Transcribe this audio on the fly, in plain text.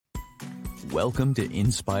Welcome to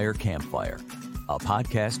Inspire Campfire, a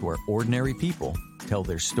podcast where ordinary people tell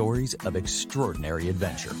their stories of extraordinary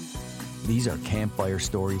adventure. These are campfire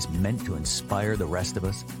stories meant to inspire the rest of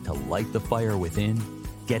us to light the fire within,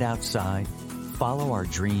 get outside, follow our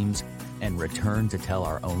dreams, and return to tell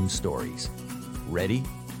our own stories. Ready?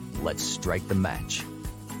 Let's strike the match.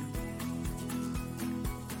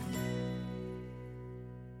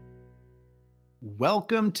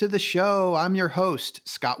 Welcome to the show. I'm your host,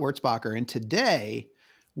 Scott Wurzbacher, and today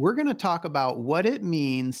we're going to talk about what it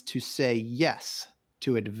means to say yes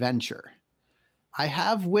to adventure. I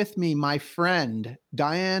have with me my friend,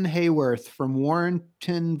 Diane Haworth from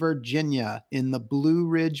Warrenton, Virginia, in the Blue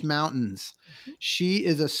Ridge Mountains. She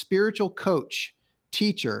is a spiritual coach,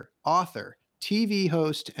 teacher, author, TV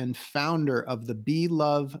host, and founder of the Be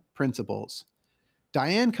Love Principles.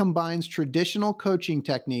 Diane combines traditional coaching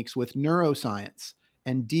techniques with neuroscience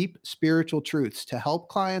and deep spiritual truths to help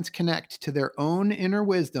clients connect to their own inner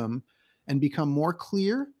wisdom and become more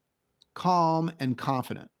clear, calm, and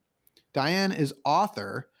confident. Diane is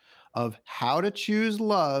author of How to Choose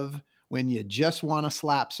Love When You Just Want to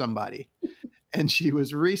Slap Somebody. And she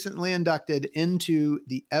was recently inducted into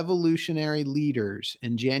the Evolutionary Leaders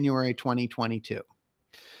in January 2022.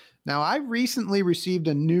 Now, I recently received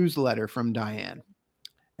a newsletter from Diane.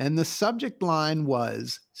 And the subject line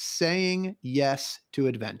was saying yes to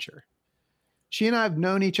adventure. She and I have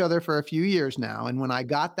known each other for a few years now. And when I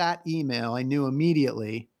got that email, I knew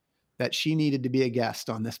immediately that she needed to be a guest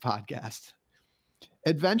on this podcast.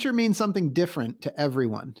 Adventure means something different to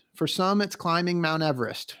everyone. For some, it's climbing Mount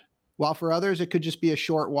Everest, while for others, it could just be a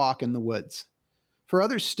short walk in the woods. For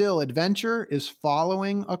others still, adventure is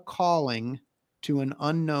following a calling to an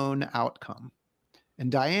unknown outcome.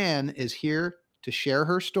 And Diane is here to share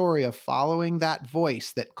her story of following that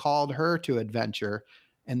voice that called her to adventure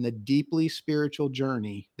and the deeply spiritual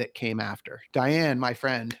journey that came after. Diane, my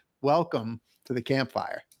friend, welcome to the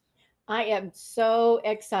campfire. I am so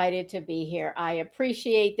excited to be here. I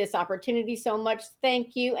appreciate this opportunity so much.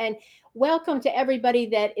 Thank you. And welcome to everybody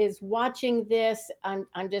that is watching this. I'm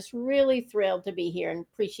just really thrilled to be here and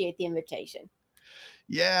appreciate the invitation.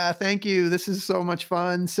 Yeah, thank you. This is so much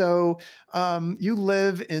fun. So you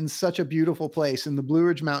live in such a beautiful place in the Blue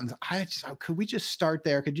Ridge Mountains. Could we just start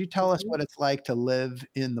there? Could you tell us what it's like to live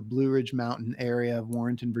in the Blue Ridge Mountain area of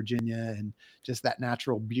Warrenton, Virginia, and just that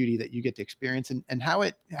natural beauty that you get to experience and how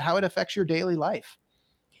it affects your daily life?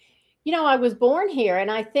 You know, I was born here,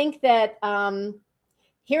 and I think that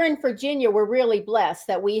here in Virginia, we're really blessed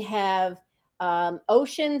that we have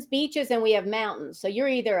oceans, beaches, and we have mountains. So you're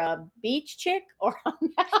either a beach chick or a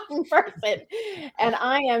mountain person. And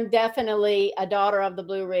I am definitely a daughter of the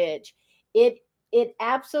Blue Ridge. It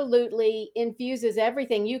absolutely infuses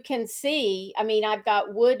everything. You can see, I mean, I've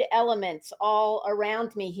got wood elements all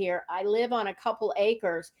around me here. I live on a couple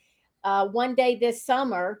acres. One day this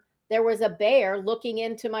summer, there was a bear looking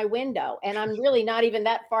into my window, and I'm really not even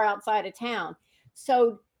that far outside of town.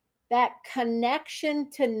 So that connection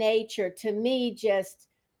to nature to me just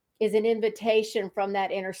is an invitation from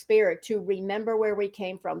that inner spirit to remember where we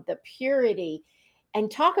came from, the purity, and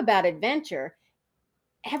talk about adventure.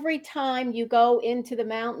 Every time you go into the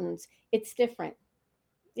mountains, it's different.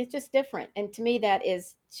 It's just different. And to me, that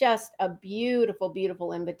is just a beautiful,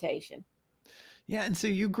 beautiful invitation. Yeah, and so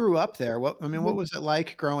you grew up there. What was it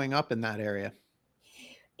like growing up in that area?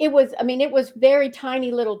 It was very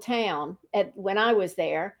tiny little town when I was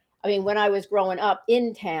there. I mean, when I was growing up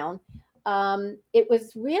in town, it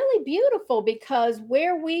was really beautiful because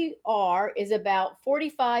where we are is about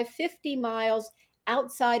 45, 50 miles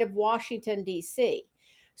outside of Washington, D.C.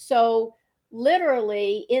 So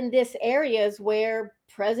literally in this area is where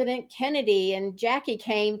President Kennedy and Jackie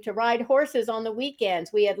came to ride horses on the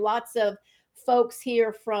weekends. We had lots of folks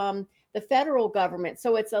here from the federal government.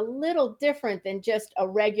 So it's a little different than just a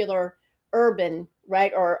regular urban,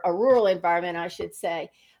 right? Or a rural environment, I should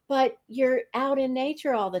say. But you're out in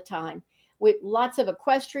nature all the time with lots of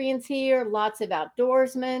equestrians here, lots of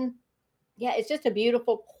outdoorsmen. Yeah, it's just a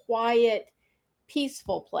beautiful, quiet,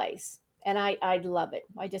 peaceful place. And I love it.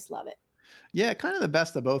 I just love it. Yeah, kind of the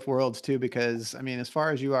best of both worlds too, because I mean, as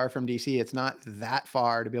far as you are from DC, it's not that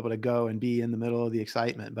far to be able to go and be in the middle of the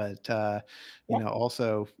excitement, but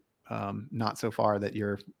also not so far that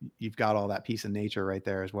you've got all that peace in nature right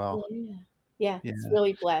there as well. Yeah. Yeah, Yeah. it's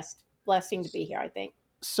really blessing to be here, I think.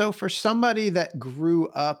 So for somebody that grew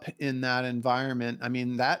up in that environment, I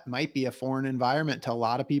mean, that might be a foreign environment to a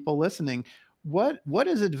lot of people listening. What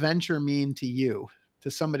does adventure mean to you,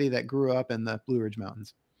 to somebody that grew up in the Blue Ridge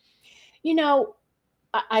Mountains? You know,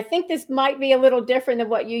 I think this might be a little different than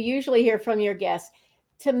what you usually hear from your guests.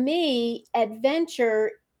 To me,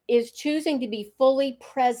 adventure is choosing to be fully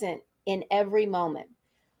present in every moment.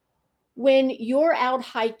 When you're out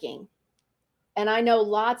hiking, and I know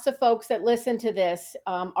lots of folks that listen to this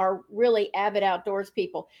are really avid outdoors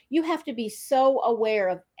people. You have to be so aware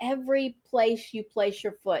of every place you place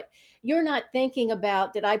your foot. You're not thinking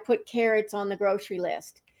about, did I put carrots on the grocery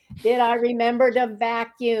list? Did I remember to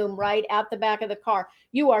vacuum right out the back of the car?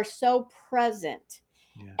 You are so present.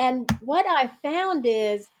 Yeah. And what I found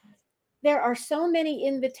is there are so many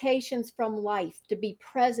invitations from life to be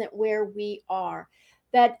present where we are,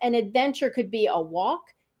 that an adventure could be a walk,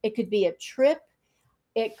 it could be a trip,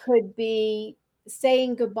 it could be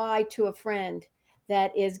saying goodbye to a friend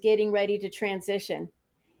that is getting ready to transition.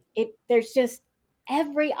 There's just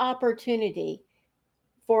every opportunity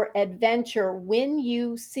for adventure when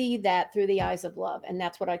you see that through the eyes of love. And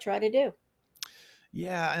that's what I try to do.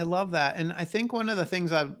 Yeah, I love that. And I think one of the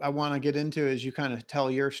things I want to get into as you kind of tell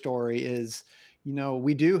your story is,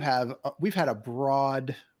 we do have, we've had a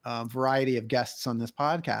broad variety of guests on this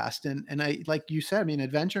podcast. And I, like you said, I mean,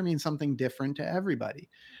 adventure means something different to everybody,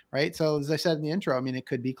 right? So as I said in the intro, I mean, it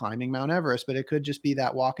could be climbing Mount Everest, but it could just be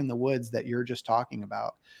that walk in the woods that you're just talking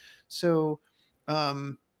about. So,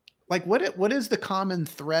 like what is the common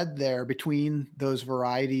thread there between those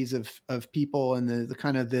varieties of people and the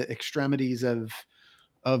kind of the extremities of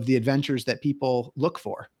the adventures that people look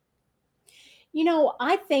for?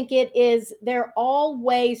 I think they're all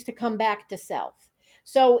ways to come back to self.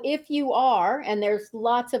 So if you are, and there's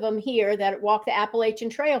lots of them here that walk the Appalachian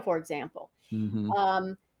Trail, for example, Mm-hmm.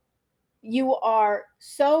 um, you are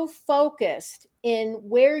so focused in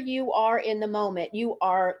where you are in the moment. You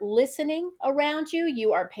are listening around you,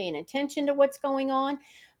 you are paying attention to what's going on.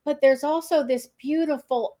 But there's also this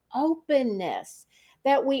beautiful openness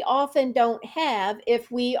that we often don't have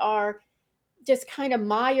if we are just kind of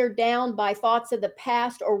mired down by thoughts of the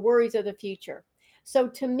past or worries of the future. So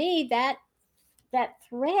to me, that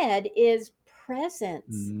thread is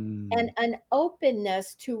presence and Mm. an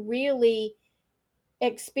openness to really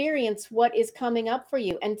experience what is coming up for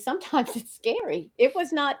you. And sometimes it's scary. It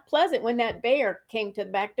was not pleasant when that bear came to the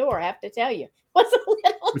back door, I have to tell you. It was a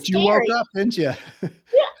little But you woke scary. up, didn't you?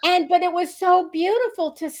 But it was so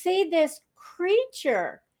beautiful to see this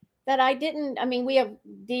creature that I didn't. I mean, we have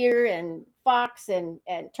deer and fox and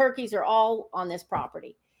turkeys are all on this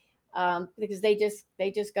property, because they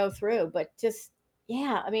just go through. But just,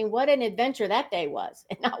 yeah, I mean, what an adventure that day was,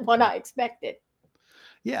 and not what I expected.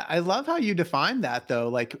 Yeah, I love how you define that though.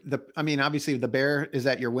 Like I mean, obviously the bear is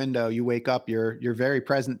at your window. You wake up, you're very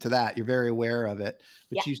present to that. You're very aware of it.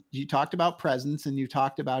 Yeah. But you talked about presence and you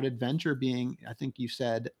talked about adventure being, I think you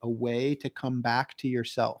said, a way to come back to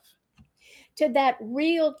yourself. To that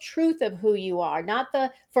real truth of who you are, not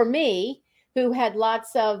the, for me, who had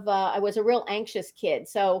lots of, I was a real anxious kid.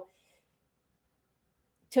 So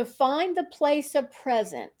to find the place of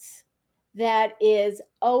presence that is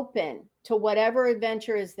open to whatever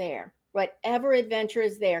adventure is there, whatever adventure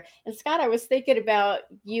is there. And Scott, I was thinking about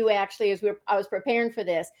you actually as I was preparing for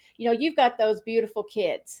this. You've got those beautiful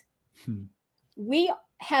kids. Hmm. We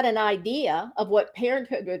had an idea of what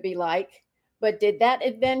parenthood would be like, but did that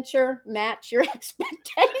adventure match your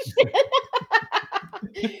expectation?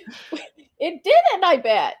 It didn't, I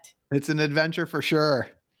bet. It's an adventure for sure.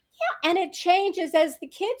 And it changes as the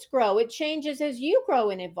kids grow, it changes as you grow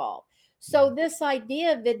and evolve. So this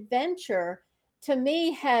idea of adventure to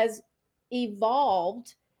me has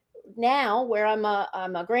evolved now, where I'm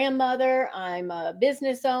a grandmother, I'm a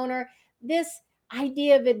business owner. This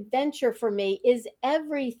idea of adventure for me is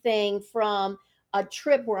everything from a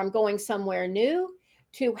trip where I'm going somewhere new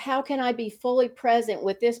to how can I be fully present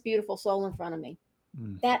with this beautiful soul in front of me.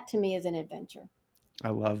 Mm. That to me is an adventure. I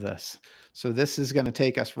love this. So this is going to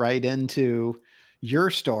take us right into your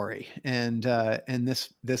story and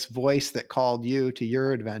this voice that called you to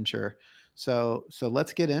your adventure. So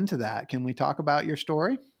let's get into that. Can we talk about your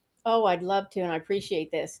story? Oh, I'd love to, and I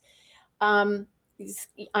appreciate this. Um,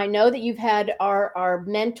 I know that you've had our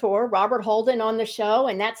mentor, Robert Holden, on the show,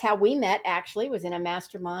 and that's how we met, actually, was in a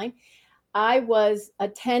mastermind. I was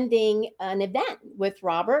attending an event with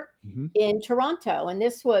Robert Mm-hmm. in Toronto, and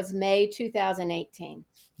this was May 2018.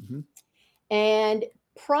 Mm-hmm. And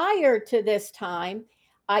prior to this time,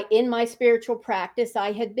 in my spiritual practice,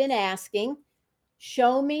 I had been asking,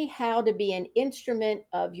 show me how to be an instrument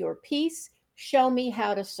of your peace. Show me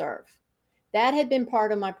how to serve. That had been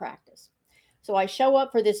part of my practice. So I show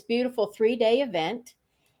up for this beautiful 3-day event.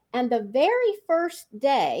 And the very first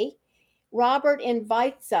day, Robert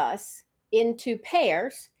invites us into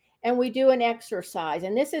pairs and we do an exercise.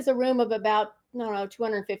 And this is a room of about, I don't know,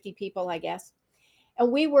 250 people, I guess.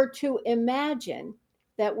 And we were to imagine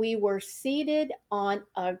that we were seated on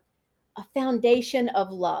a foundation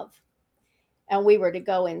of love. And we were to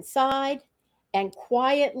go inside and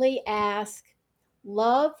quietly ask,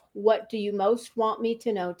 love, what do you most want me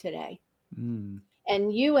to know today?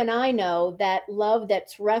 And you and I know that love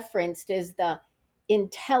that's referenced is the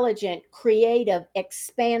intelligent, creative,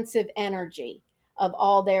 expansive energy of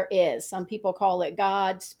all there is. Some people call it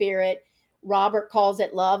God, spirit. Robert calls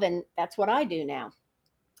it love, and that's what I do now.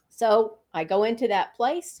 So I go into that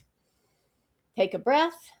place, take a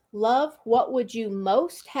breath. Love, what would you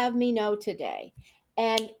most have me know today?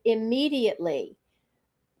 And immediately,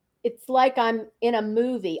 it's like I'm in a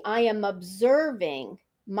movie. I am observing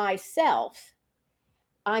myself.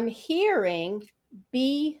 I'm hearing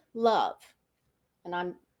be love. And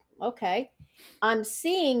I'm okay. I'm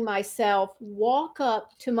seeing myself walk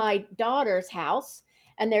up to my daughter's house,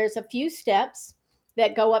 and there's a few steps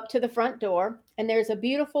that go up to the front door, and there's a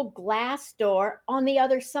beautiful glass door. On the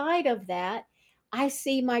other side of that, I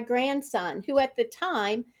see my grandson, who at the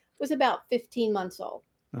time was about 15 months old.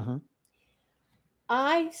 Uh-huh.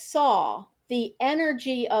 I saw the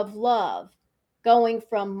energy of love going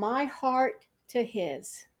from my heart to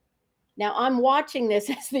his. Now I'm watching this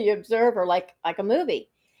as the observer, like a movie,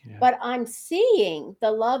 but I'm seeing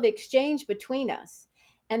the love exchange between us.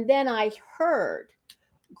 And then I heard,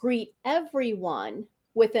 greet everyone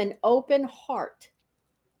with an open heart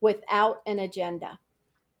without an agenda.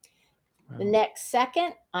 Wow. The next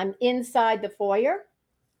second, I'm inside the foyer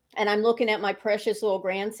and I'm looking at my precious little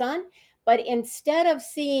grandson. But instead of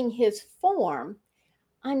seeing his form,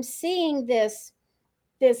 I'm seeing this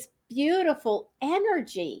beautiful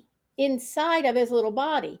energy inside of his little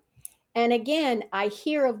body. And again, I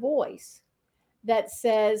hear a voice that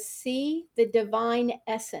says, see the divine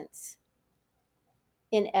essence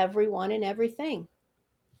in everyone and everything.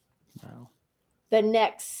 Wow. The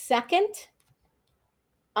next second,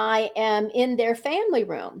 I am in their family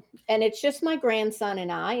room, and it's just my grandson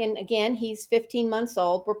and I. And again, he's 15 months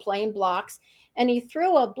old. We're playing blocks, and he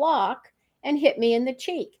threw a block and hit me in the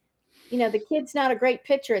cheek. You know, the kid's not a great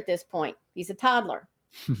pitcher at this point. He's a toddler.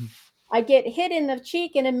 I get hit in the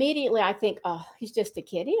cheek, and immediately I think, oh, he's just a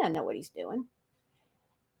kid. He doesn't know what he's doing.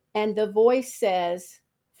 And the voice says,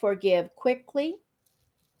 forgive quickly,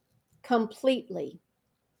 completely,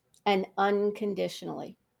 and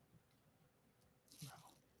unconditionally.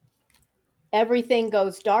 Everything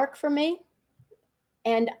goes dark for me.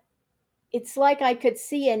 And it's like I could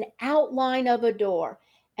see an outline of a door.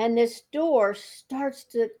 And this door starts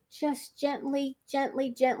to just gently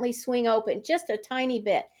swing open, just a tiny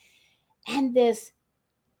bit. And this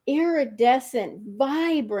iridescent,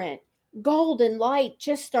 vibrant, golden light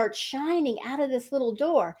just starts shining out of this little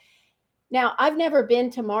door. Now, I've never been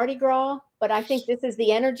to Mardi Gras, but I think this is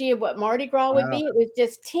the energy of what Mardi Gras would be. It was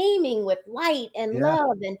just teeming with light and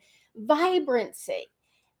love and vibrancy.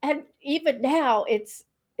 And even now, it's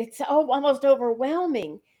almost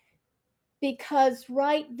overwhelming, because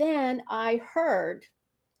right then I heard,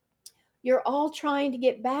 you're all trying to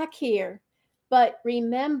get back here, but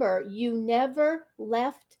remember, you never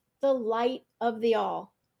left the light of the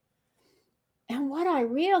all. And what I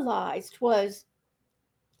realized was,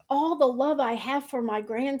 all the love I have for my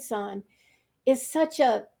grandson is such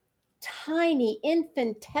a tiny,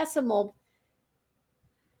 infinitesimal,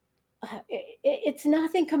 it's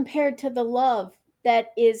nothing compared to the love that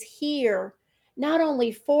is here, not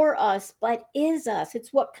only for us, but is us.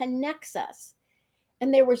 It's what connects us.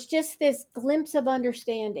 And there was just this glimpse of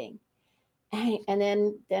understanding. And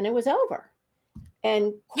then it was over.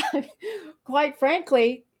 And quite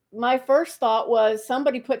frankly, my first thought was,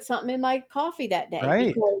 somebody put something in my coffee that day.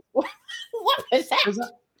 Right. Because, what was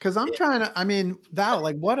that? Because I'm trying to, I mean, that,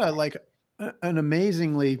 like, what an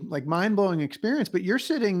amazingly, like, mind-blowing experience. But you're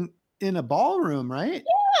sitting in a ballroom, right?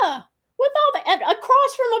 Yeah. With all the,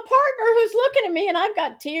 across from a partner who's looking at me, and I've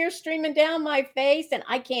got tears streaming down my face, and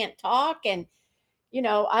I can't talk. And, you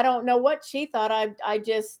know, I don't know what she thought.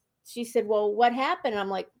 She said, well, what happened? And I'm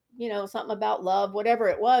like, you know, something about love, whatever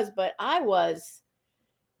it was. But I was,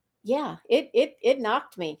 it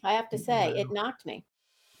knocked me. I have to say, it knocked me.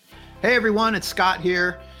 Hey everyone, it's Scott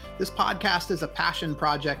here. This podcast is a passion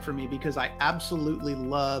project for me because I absolutely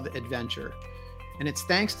love adventure. And it's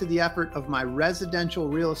thanks to the effort of my residential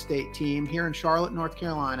real estate team here in Charlotte, North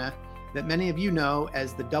Carolina, that many of you know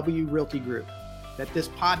as the W Realty Group, that this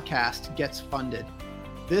podcast gets funded.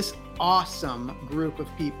 This awesome group of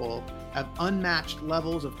people have unmatched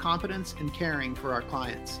levels of competence and caring for our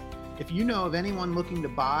clients. If you know of anyone looking to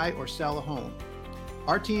buy or sell a home,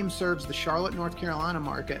 our team serves the Charlotte, North Carolina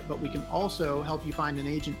market, but we can also help you find an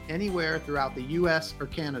agent anywhere throughout the US or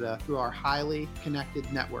Canada through our highly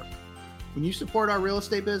connected network. When you support our real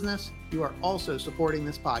estate business, you are also supporting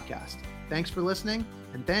this podcast. Thanks for listening,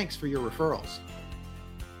 and thanks for your referrals.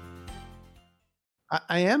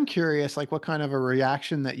 I am curious, like what kind of a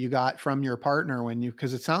reaction that you got from your partner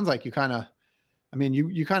because it sounds like you kind of,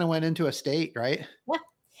 you kind of went into a state, right? Yeah.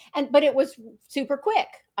 But it was super quick.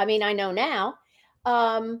 I mean, I know now.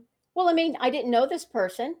 Well, I mean, I didn't know this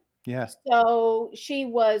person. Yeah. So she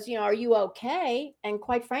was, are you okay? And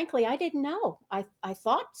quite frankly, I didn't know. I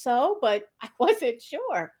thought so, but I wasn't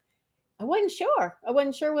sure. I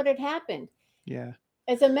wasn't sure what had happened. Yeah.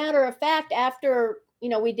 As a matter of fact, after,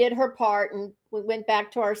 we did her part and we went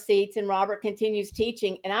back to our seats and Robert continues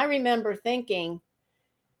teaching. And I remember thinking,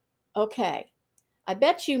 okay, I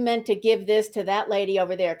bet you meant to give this to that lady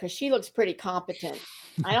over there because she looks pretty competent.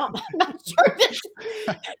 I'm not sure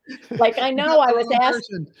that, like, I know I was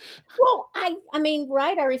asked. Well, I mean,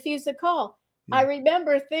 right. I refused the call. Yeah. I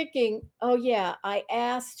remember thinking, oh yeah, I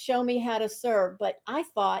asked, show me how to serve. But I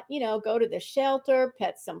thought, go to the shelter,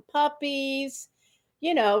 pet some puppies,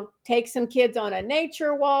 take some kids on a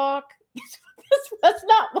nature walk. This was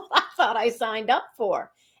not what I thought I signed up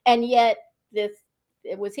for. And yet it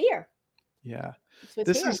was here. Yeah.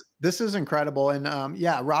 This is incredible. And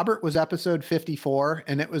Robert was episode 54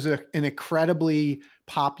 and it was an incredibly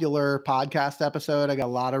popular podcast episode. I got a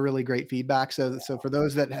lot of really great feedback. So for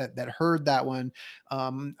those that heard that one,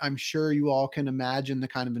 I'm sure you all can imagine the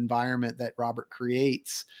kind of environment that Robert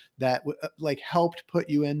creates that helped put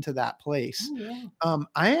you into that place. Oh, yeah.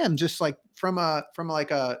 I am just like from a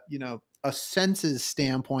senses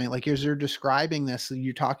standpoint, like as you're describing this,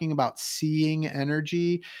 you're talking about seeing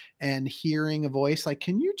energy and hearing a voice. Like,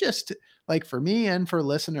 can you just, like, for me and for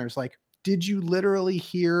listeners, like, did you literally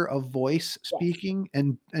hear a voice speaking?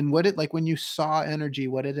 Yes. And what like when you saw energy,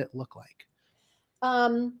 what did it look like?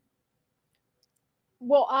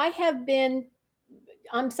 Well, I'm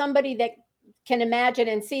somebody that can imagine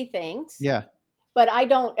and see things. Yeah. But I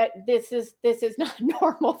don't, this is not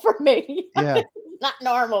normal for me. Yeah. Not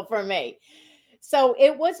normal for me. So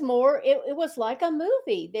it was more, it was like a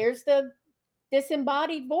movie. There's the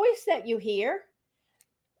disembodied voice that you hear.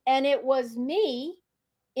 And it was me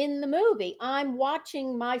in the movie. I'm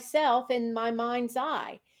watching myself in my mind's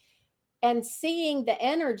eye and seeing the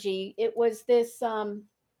energy. It was this,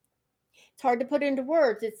 it's hard to put into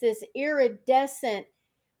words. It's this iridescent,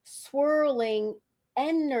 swirling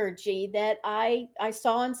energy that I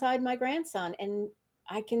saw inside my grandson, and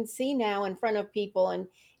I can see now in front of people. And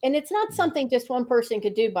it's not something just one person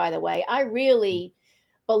could do, by the way. I really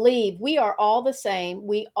believe we are all the same.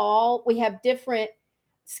 We have different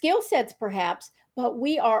skill sets perhaps, but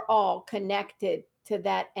we are all connected to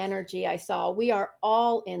that energy I saw. We are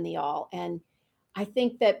all in the all. And I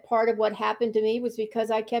think that part of what happened to me was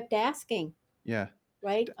because I kept asking. Yeah.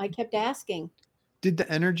 Right? I kept asking. Did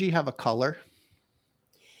the energy have a color?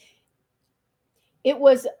 It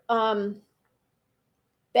was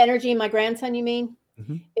the energy in my grandson, you mean?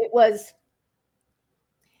 Mm-hmm. It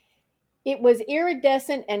was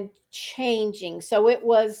iridescent and changing. So it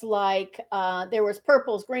was like there was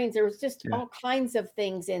purples, greens, there was just all kinds of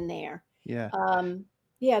things in there. Yeah.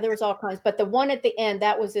 There was all kinds. But the one at the end,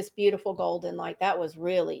 that was this beautiful golden light. That was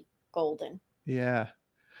really golden. Yeah.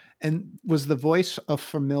 And was the voice a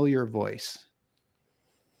familiar voice?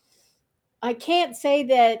 I can't say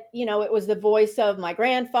that, it was the voice of my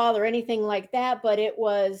grandfather or anything like that, but it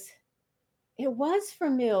was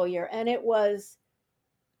familiar, and it was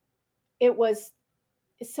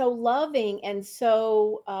so loving and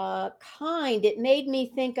so kind. It made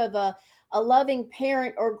me think of a loving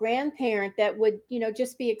parent or grandparent that would,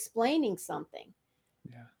 just be explaining something.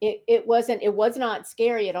 Yeah. It was not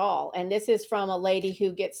scary at all. And this is from a lady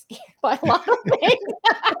who gets scared by a lot of things.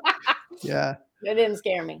 Yeah. It didn't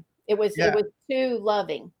scare me. It was too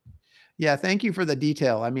loving. Yeah. Thank you for the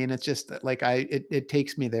detail. I mean, it's just like it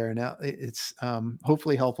takes me there. Now it's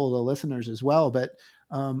hopefully helpful to listeners as well. But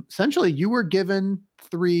essentially you were given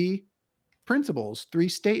 3 principles, 3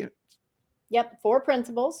 statements. Yep. 4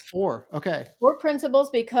 principles. 4. Okay. 4 principles,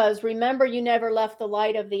 because remember, you never left the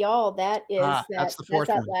light of the all. That is, that's the 4th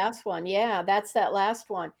one. Last one. Yeah. That's that last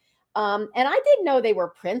one. And I didn't know they were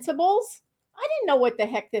principles. I didn't know what the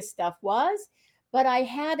heck this stuff was. But I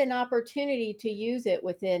had an opportunity to use it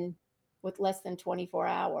with less than 24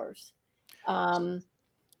 hours.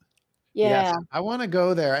 Yes, I want to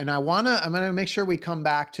go there, and I'm going to make sure we come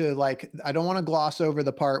back to, like, I don't want to gloss over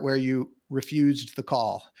the part where you refused the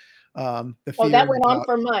call. That went on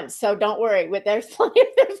for months, so don't worry. There's plenty.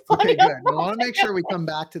 Okay, good. I want to make sure we come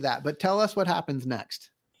back to that, but tell us what happens next.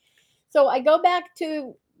 So I go back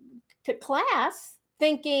to class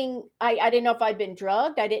thinking I didn't know if I'd been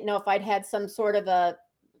drugged. I didn't know if I'd had some sort of a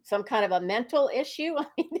some kind of a mental issue. I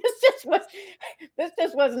mean, this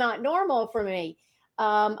just was not normal for me.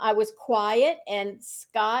 I was quiet, and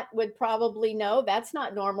Scott would probably know that's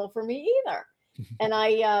not normal for me either. And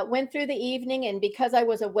I went through the evening, and because I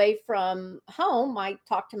was away from home, I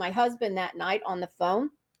talked to my husband that night on the phone.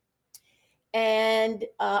 And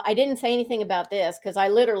I didn't say anything about this because I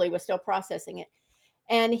literally was still processing it.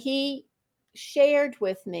 And he shared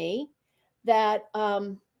with me that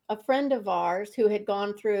a friend of ours who had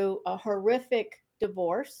gone through a horrific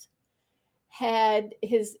divorce had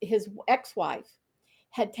his ex-wife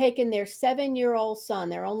had taken their 7-year-old son,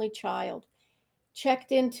 their only child,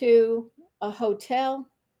 checked into a hotel,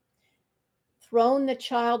 thrown the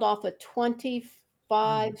child off a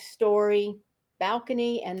 25-story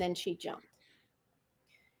balcony, and then she jumped.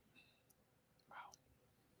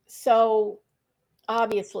 So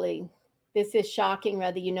obviously, this is shocking,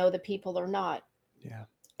 whether you know the people or not. Yeah.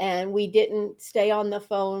 And we didn't stay on the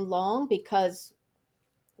phone long because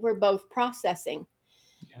we're both processing.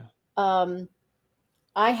 Yeah.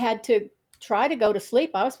 I had to try to go to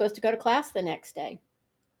sleep. I was supposed to go to class the next day.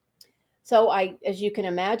 So as you can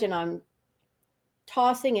imagine, I'm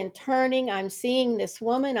tossing and turning. I'm seeing this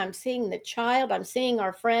woman. I'm seeing the child. I'm seeing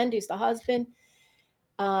our friend who's the husband.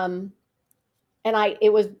 And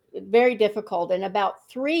it was very difficult. And about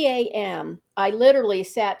 3 a.m., I literally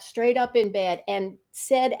sat straight up in bed and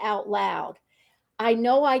said out loud, I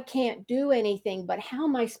know I can't do anything, but how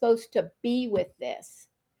am I supposed to be with this?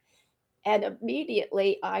 And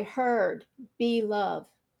immediately I heard, be love.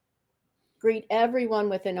 Greet everyone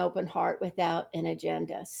with an open heart without an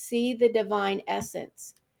agenda. See the divine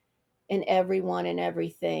essence in everyone and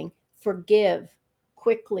everything. Forgive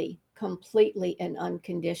quickly, completely, and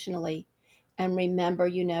unconditionally. And remember,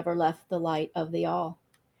 you never left the light of the all.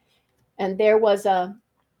 And there was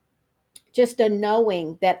just a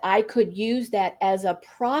knowing that I could use that as a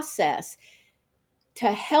process to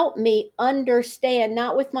help me understand,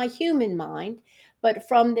 not with my human mind, but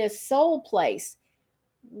from this soul place,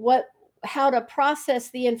 how to process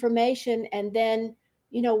the information, and then,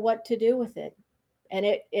 what to do with it. And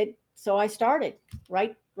so I started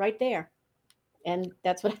right there. And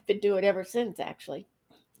that's what I've been doing ever since, actually.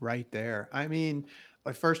 Right there. I mean,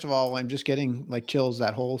 like, first of all, I'm just getting like chills,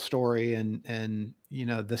 that whole story. And,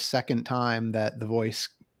 the second time that the voice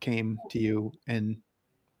came to you and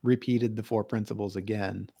repeated the 4 principles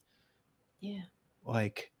again. Yeah.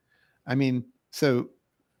 Like, I mean, so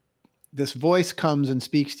this voice comes and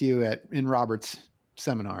speaks to you in Robert's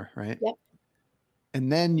seminar, right? Yep.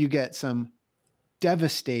 And then you get some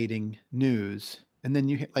devastating news. And then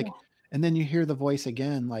and then you hear the voice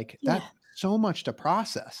again, like Yeah. that's so much to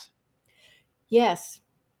process. Yes.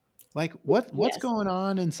 Like what's Yes. going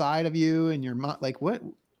on inside of you and your mind? Like what?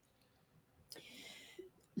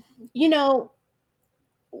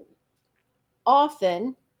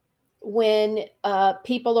 Often when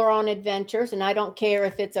people are on adventures, and I don't care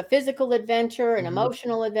if it's a physical adventure, an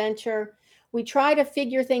emotional adventure, we try to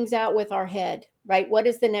figure things out with our head, right? What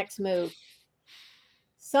is the next move?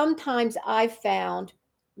 Sometimes I've found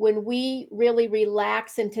when we really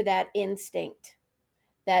relax into that instinct,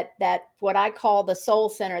 that what I call the soul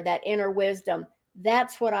center, that inner wisdom,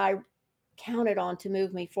 that's what I counted on to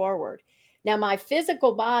move me forward. Now, my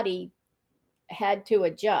physical body had to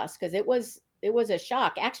adjust because it was a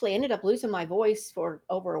shock. Actually, I ended up losing my voice for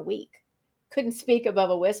over a week. Couldn't speak above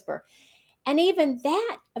a whisper. And even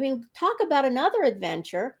that, I mean, talk about another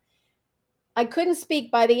adventure. I couldn't speak.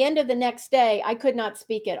 By the end of the next day, I could not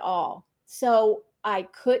speak at all. So I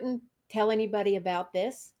couldn't tell anybody about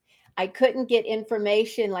this. I couldn't get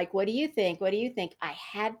information like, what do you think? What do you think? I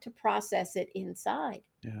had to process it inside.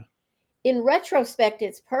 Yeah. In retrospect,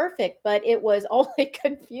 it's perfect, but it was only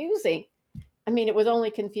confusing. I mean, it was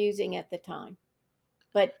only confusing at the time,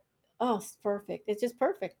 but it's perfect. It's just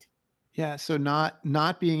perfect. Yeah. So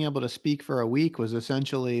not being able to speak for a week was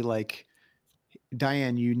essentially like,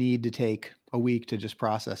 Diane, you need to take a week to just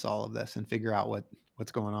process all of this and figure out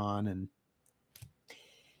what's going on. And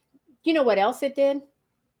you know what else it did?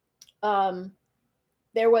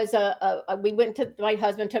 There was my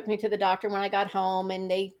husband took me to the doctor when I got home,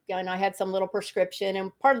 and I had some little prescription,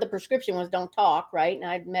 and part of the prescription was don't talk, right? And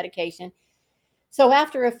I had medication. So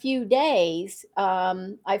after a few days,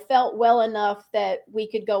 I felt well enough that we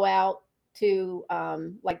could go out to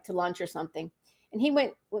to lunch or something. And he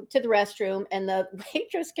went to the restroom, and the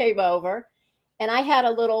waitress came over, and I had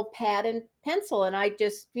a little pad and pencil, and I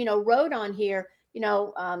just, wrote on here,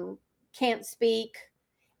 can't speak.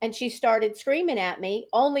 And she started screaming at me,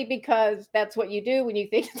 only because that's what you do when you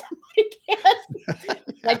think somebody can't,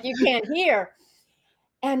 like you can't hear.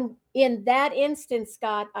 And in that instant,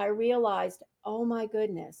 Scott, I realized oh my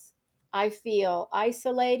goodness, I feel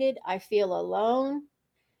isolated. I feel alone.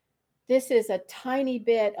 This is a tiny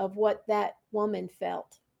bit of what that woman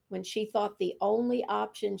felt when she thought the only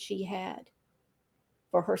option she had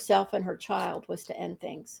for herself and her child was to end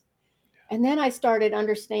things. And then I started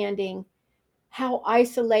understanding how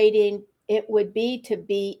isolating it would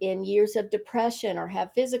be in years of depression or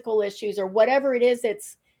have physical issues or whatever it is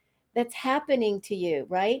that's happening to you,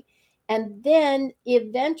 right? And then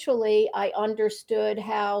eventually I understood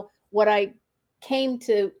how what I came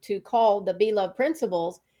to call the Be Love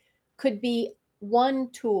principles could be one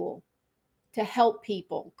tool to help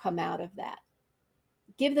people come out of that.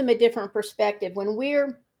 Give them a different perspective.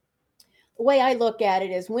 The way I look at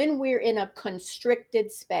it is when we're in a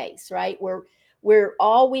constricted space, right? Where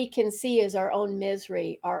all we can see is our own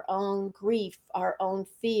misery, our own grief, our own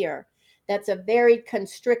fear. That's a very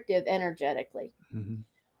constrictive energetically. Mm-hmm.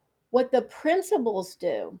 What the principles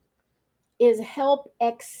do is help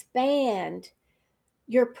expand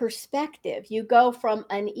your perspective. You go from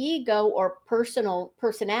an ego or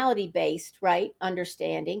personality based, right,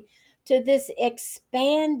 understanding to this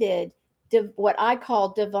expanded, what I call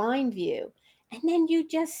divine view. And then you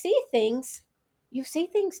just you see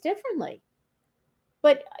things differently.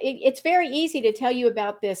 But it's very easy to tell you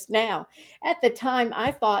about this now. At the time,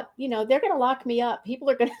 I thought, they're going to lock me up. People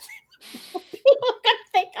are going to people are going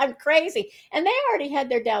to think I'm crazy. And they already had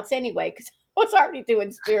their doubts anyway, because I was already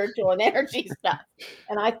doing spiritual and energy stuff.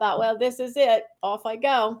 And I thought, well, this is it. Off I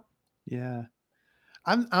go. Yeah.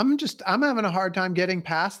 I'm having a hard time getting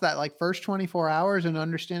past that like first 24 hours and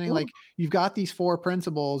understanding Ooh. like you've got these four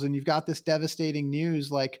principles and you've got this devastating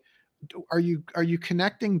news. Like, are you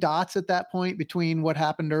connecting dots at that point between what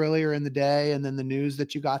happened earlier in the day and then the news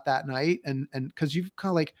that you got that night? And because you've kind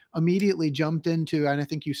of like immediately jumped into, and I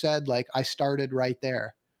think you said like I started right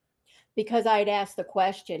there. Because I'd asked the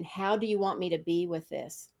question, how do you want me to be with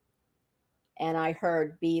this? And I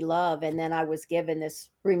heard be love. And then I was given this,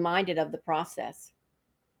 reminded of the process.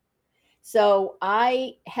 So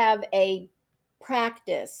I have a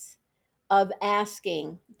practice of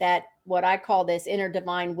asking that, what I call this inner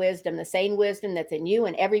divine wisdom, the same wisdom that's in you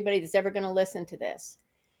and everybody that's ever going to listen to this.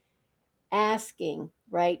 Asking,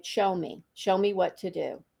 right? Show me what to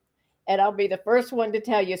do. And I'll be the first one to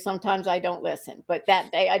tell you sometimes I don't listen, but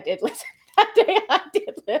that day I did listen. That day I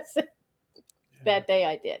did listen. That day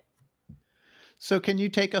I did. So can you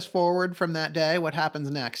take us forward from that day? What happens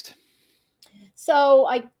next? So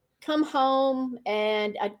I come home,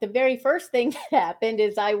 and the very first thing that happened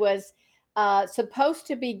is I was supposed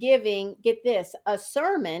to be giving, get this, a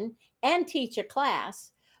sermon and teach a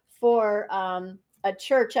class for a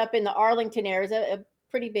church up in the Arlington area, a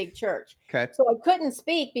pretty big church. Okay. So I couldn't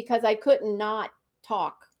speak because I couldn't not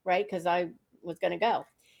talk, right? Because I was going to go.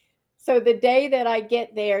 So the day that I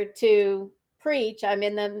get there to preach, I'm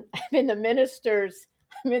in the minister's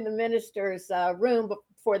room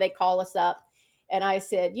before they call us up. And I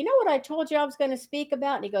said, you know what I told you I was going to speak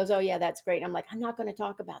about? And he goes, oh yeah, that's great. And I'm like, I'm not going to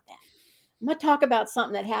talk about that. I'm going to talk about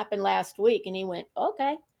something that happened last week. And he went,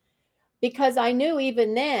 okay. Because I knew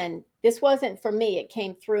even then, this wasn't for me. It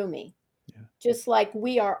came through me. Yeah. Just like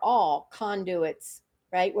we are all conduits,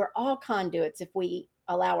 right? We're all conduits if we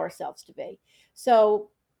allow ourselves to be. So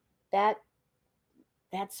that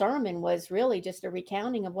sermon was really just a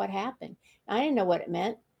recounting of what happened. I didn't know what it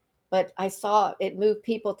meant, but I saw it move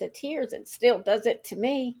people to tears, and still does it to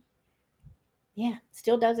me. Yeah,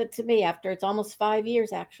 still does it to me after it's almost 5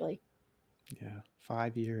 years, actually. Yeah.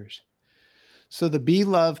 5 years. So the Be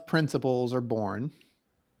Love principles are born.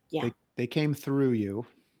 Yeah. They came through you.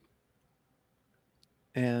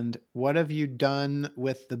 And what have you done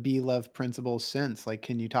with the Be Love principles since? Like,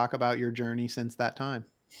 can you talk about your journey since that time?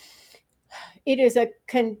 It is a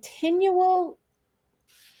continual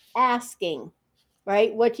asking,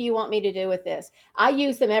 right? What do you want me to do with this? I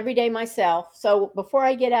use them every day myself. So before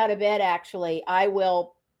I get out of bed, actually, I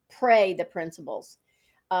will pray the principles.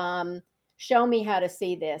 Show me how to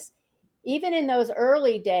see this. Even in those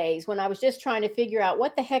early days when I was just trying to figure out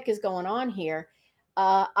what the heck is going on here,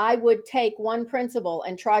 I would take one principle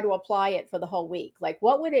and try to apply it for the whole week. Like,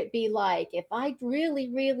 what would it be like if I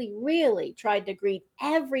really, really, really tried to greet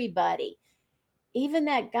everybody, even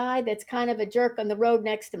that guy that's kind of a jerk on the road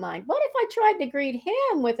next to mine? What if I tried to greet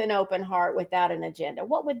him with an open heart without an agenda?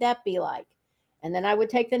 What would that be like? And then I would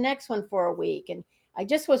take the next one for a week. And I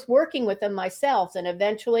just was working with them myself. And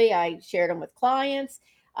eventually I shared them with clients.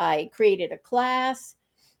 I created a class.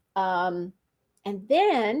 And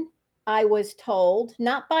then I was told,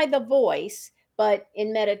 not by the voice, but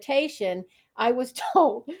in meditation, I was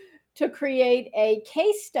told to create a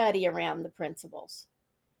case study around the principles.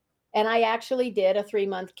 And I actually did a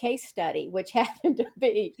 3-month case study, which happened to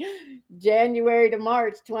be January to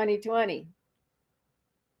March 2020.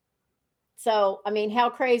 So, I mean, how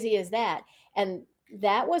crazy is that? And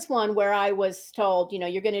that was one where I was told,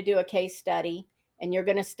 you're going to do a case study and you're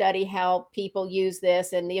going to study how people use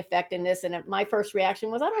this and the effectiveness. And my first reaction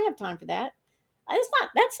was, I don't have time for that.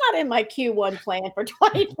 That's not in my Q1 plan for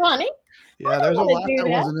 2020. Yeah, there's a lot that that.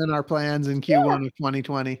 wasn't in our plans in Q1 of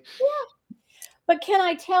 2020. Yeah. But can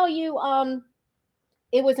I tell you,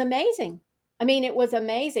 it was amazing. I mean, it was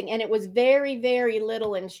amazing. And it was very, very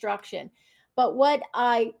little instruction. But what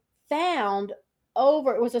I found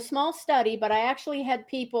it was a small study, but I actually had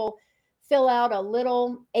people fill out a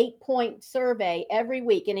little 8-point survey every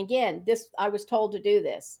week. And again, I was told to do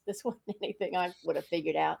this. This wasn't anything I would have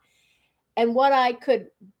figured out. And what I could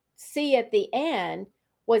see at the end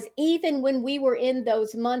was, even when we were in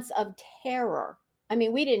those months of terror, I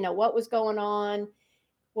mean, we didn't know what was going on.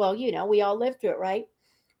 Well, we all lived through it, right?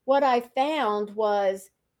 What I found was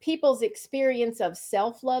people's experience of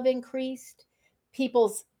self-love increased.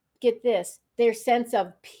 Get this, their sense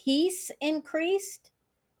of peace increased.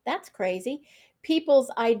 That's crazy.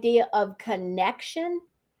 People's idea of connection,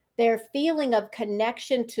 their feeling of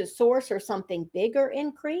connection to source or something bigger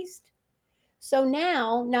increased. So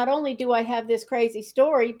now, not only do I have this crazy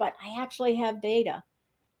story, but I actually have data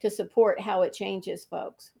to support how it changes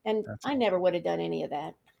folks. And I never would have done any of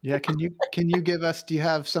that. Yeah, can you give us, do you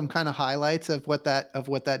have some kind of highlights of what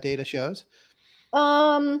that data shows?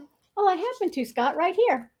 Well, I happen to, Scott, right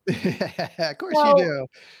here. Of course you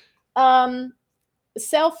do.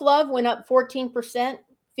 Self-love went up 14%.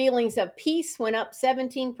 Feelings of peace went up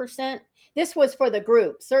 17%. This was for the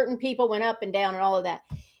group. Certain people went up and down and all of that.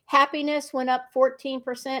 Happiness went up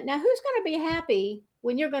 14%. Now, who's going to be happy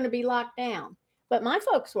when you're going to be locked down? But my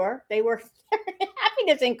folks were.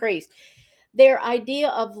 Happiness increased. Their idea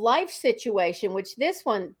of life situation, which this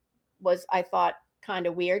one was, I thought, kind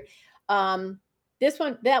of weird.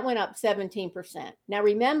 That went up 17%. Now,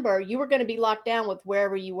 remember, you were going to be locked down with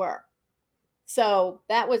wherever you were. So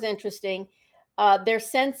that was interesting. Their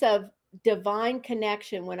sense of divine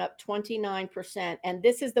connection went up 29%. And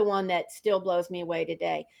this is the one that still blows me away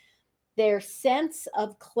today. Their sense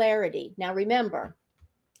of clarity. Now, remember,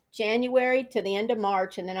 January to the end of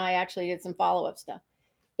March, and then I actually did some follow-up stuff.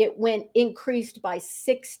 It increased by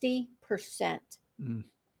 60%.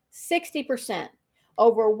 60%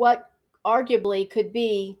 over what arguably could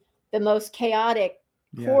be the most chaotic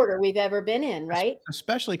quarter we've ever been in, right?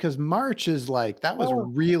 Especially because March is that was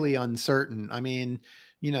really uncertain. I mean,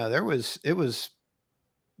 that was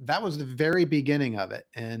the very beginning of it.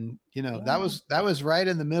 And, that was right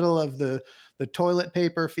in the middle of the toilet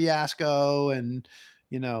paper fiasco and,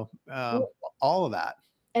 all of that.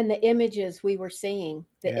 And the images we were seeing,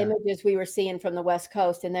 from the West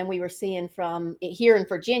Coast, and then we were seeing from here in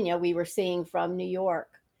Virginia, we were seeing from New York.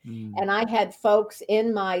 And I had folks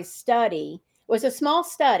in my study. It was a small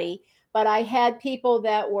study, but I had people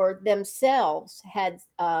that were themselves had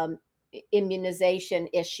immunization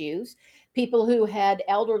issues, people who had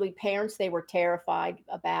elderly parents they were terrified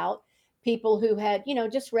about, people who had,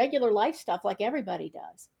 just regular life stuff like everybody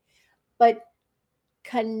does. But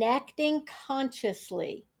connecting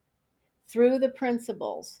consciously through the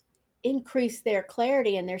principles increase their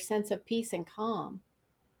clarity and their sense of peace and calm.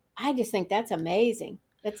 I just think that's amazing.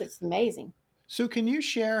 It's amazing. So can you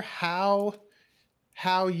share how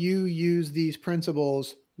you use these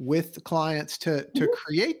principles with clients to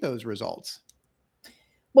create those results?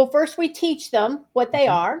 Well, first we teach them what they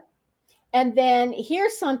are. And then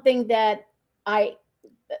here's something that I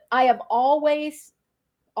have always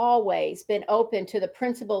been open to the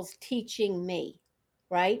principles teaching me,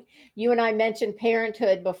 right? You and I mentioned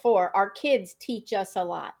parenthood before. Our kids teach us a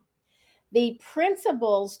lot. The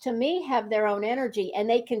principles to me have their own energy and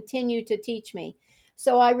they continue to teach me.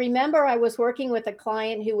 So I remember I was working with a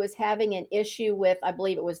client who was having an issue with, I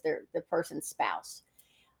believe it was the person's spouse.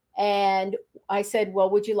 And I said, well,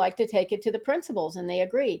 would you like to take it to the principles? And they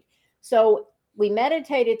agreed. So we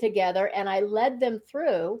meditated together and I led them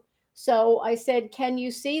through. So I said, can you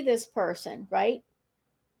see this person, right?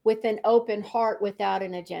 With an open heart, without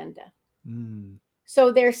an agenda.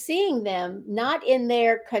 So they're seeing them not in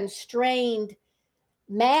their constrained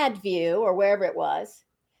mad view or wherever it was.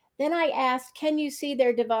 Then I asked, can you see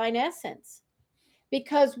their divine essence?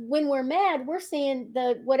 Because when we're mad, we're seeing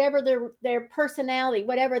whatever their personality,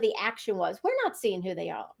 whatever the action was. We're not seeing who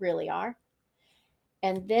they really are.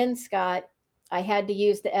 And then, Scott, I had to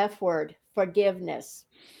use the F word, forgiveness,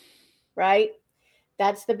 right?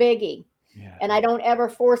 That's the biggie. Yeah. And I don't ever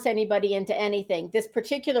force anybody into anything. This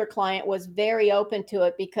particular client was very open to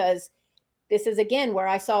it because this is again where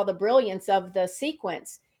I saw the brilliance of the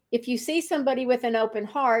sequence. If you see somebody with an open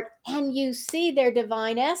heart and you see their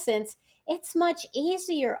divine essence, it's much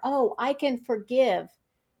easier. Oh, I can forgive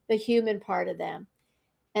the human part of them.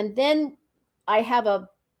 And then I have a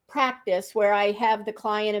practice where I have the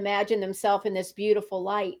client imagine themselves in this beautiful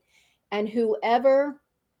light, and whoever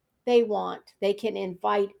they want, they can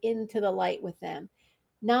invite into the light with them,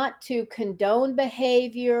 not to condone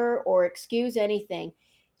behavior or excuse anything.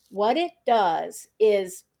 What it does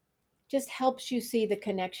is just helps you see the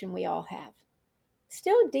connection we all have.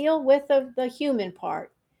 Still deal with the human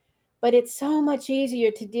part, but it's so much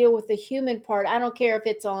easier to deal with the human part. I don't care if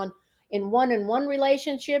it's in one-on-one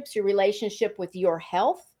relationships, your relationship with your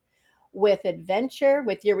health, with adventure,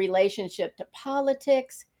 with your relationship to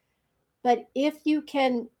politics. But if you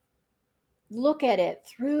can look at it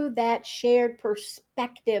through that shared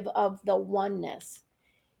perspective of the oneness,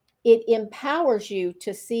 it empowers you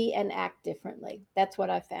to see and act differently. That's what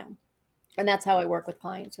I found. And that's how I work with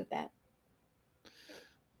clients with that.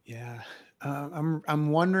 Yeah.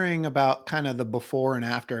 I'm wondering about kind of the before and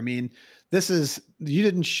after. I mean, you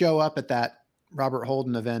didn't show up at that Robert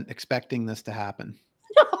Holden event expecting this to happen.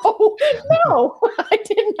 No, no, I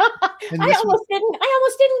did not. And I almost didn't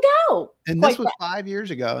go. And Quite this was 5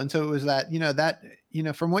 years ago. And so it was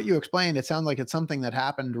from what you explained, it sounds like it's something that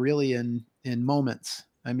happened really in moments.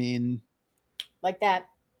 I mean, like that.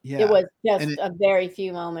 yeah. It was just a very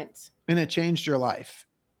few moments. And it changed your life.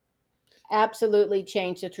 Absolutely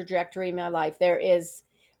changed the trajectory of my life.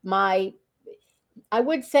 I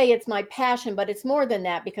would say it's my passion, but it's more than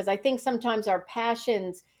that, because I think sometimes our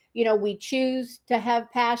passions, we choose to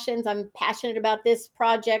have passions. I'm passionate about this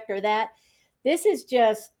project or that. This is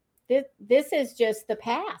just the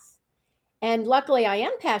path. And luckily I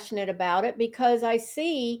am passionate about it, because I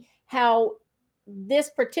see how this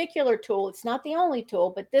particular tool, it's not the only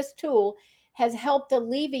tool, but this tool has helped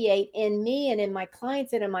alleviate in me and in my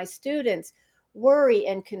clients and in my students worry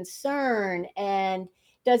and concern. And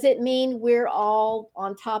does it mean we're all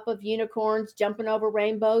on top of unicorns jumping over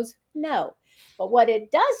rainbows? No. But what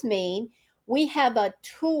it does mean, we have a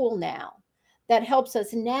tool now that helps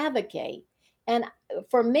us navigate. And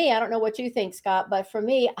for me, I don't know what you think, Scott, but for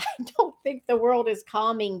me, I don't think the world is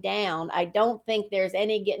calming down. I don't think there's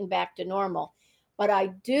any getting back to normal. But I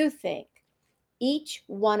do think each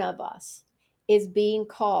one of us is being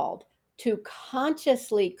called to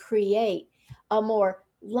consciously create a more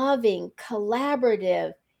loving,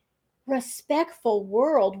 collaborative, respectful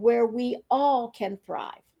world where we all can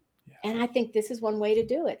thrive. Yeah. And I think this is one way to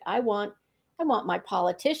do it. I want my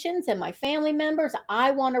politicians and my family members,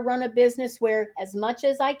 I want to run a business where, as much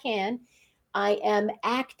as I can, I am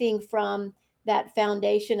acting from that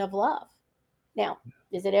foundation of love. Now,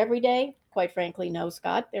 is it every day? Quite frankly, no,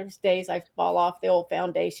 Scott. There's days I fall off the old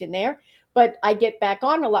foundation there, but I get back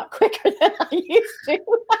on a lot quicker than I used to.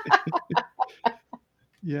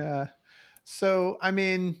 Yeah. So, I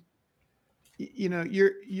mean,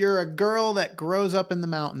 you're a girl that grows up in the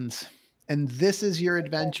mountains, and this is your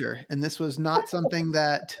adventure. And this was not something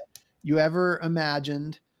that you ever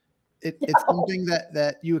imagined. It's something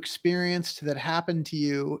that you experienced, that happened to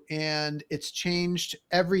you, and it's changed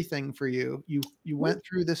everything for you. You went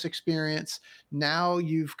through this experience. Now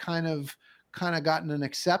you've kind of gotten an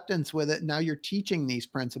acceptance with it. Now you're teaching these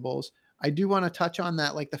principles. I do want to touch on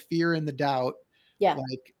that, like the fear and the doubt. Yeah.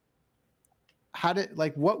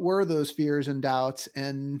 Like, what were those fears and doubts,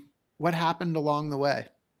 and what happened along the way?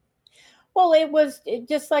 Well, it was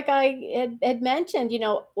just like I had mentioned,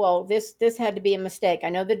 well, this had to be a mistake. I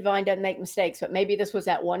know the divine doesn't make mistakes, but maybe this was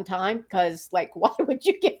at one time, because like, why would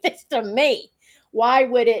you give this to me? Why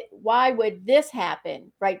would this happen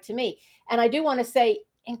right to me? And I do want to say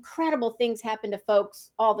incredible things happen to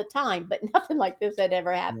folks all the time, but nothing like this had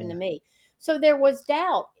ever happened to me. So there was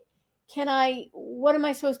doubt. What am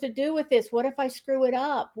I supposed to do with this? What if I screw it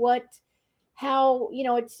up? It's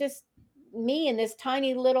just me in this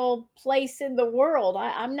tiny little place in the world.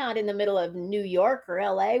 I'm not in the middle of New York or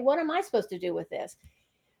LA. What am I supposed to do with this?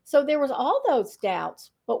 So there was all those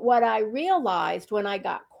doubts. But what I realized when I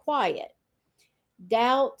got quiet,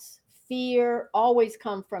 doubts, fear always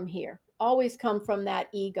come from here, always come from that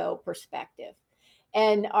ego perspective.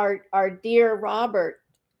 And our dear Robert,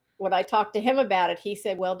 when I talked to him about it, he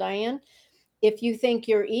said, well, Diane, if you think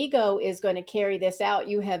your ego is going to carry this out,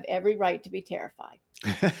 you have every right to be terrified.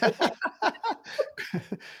 That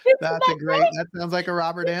sounds like a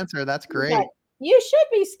Robert answer. That's great. But you should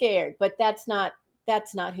be scared, but that's not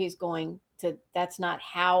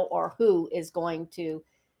how or who is going to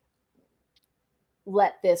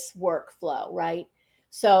let this work flow, right?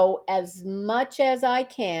 So as much as I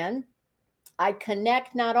can, I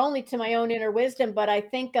connect not only to my own inner wisdom, but I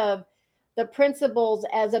think of the principles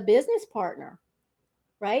as a business partner,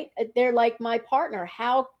 right? They're like my partner.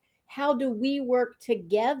 How do we work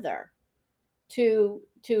together to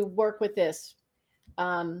work with this?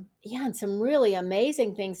 Yeah, and some really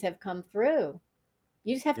amazing things have come through.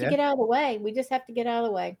 You just have to Yeah. get out of the way. We just have to get out of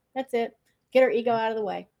the way. That's it. Get our ego out of the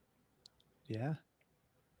way. Yeah.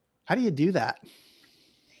 How do you do that?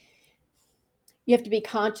 You have to be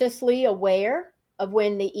consciously aware of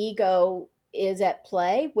when the ego is at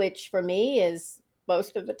play, which for me is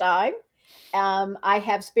most of the time. I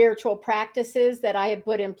have spiritual practices that I have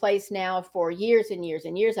put in place now for years and years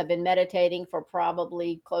and years. I've been meditating for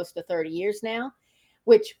probably close to 30 years now,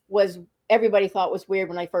 which was everybody thought was weird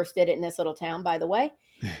when I first did it in this little town, by the way.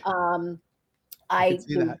 Um, I could I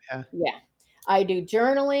see do, that. Yeah. yeah, I do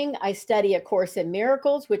journaling. I study A Course in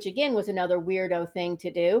Miracles, which again was another weirdo thing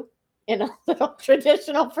to do in a little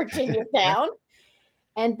traditional Virginia Yeah. town.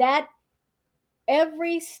 And that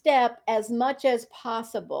every step, as much as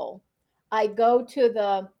possible, I go to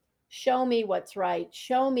the show me what's right,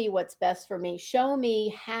 show me what's best for me, show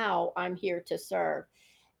me how I'm here to serve.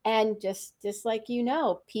 And just like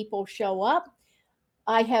people show up.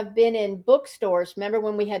 I have been in bookstores. Remember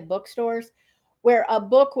when we had bookstores where a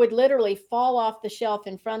book would literally fall off the shelf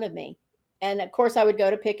in front of me? And of course, I would go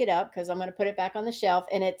to pick it up because I'm going to put it back on the shelf.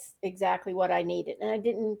 And it's exactly what I needed. And I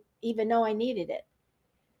didn't even know I needed it.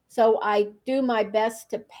 So I do my best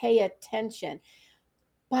to pay attention.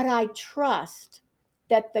 But I trust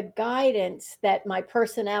that the guidance that my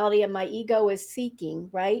personality and my ego is seeking,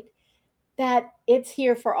 right? That it's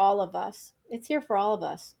here for all of us. It's here for all of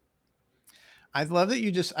us. I love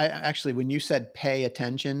that I actually, when you said pay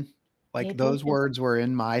attention, Pay like those attention. words were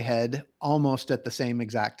in my head almost at the same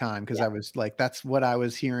exact time. Cause Yeah. I was like, that's what I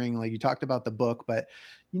was hearing. Like you talked about the book, but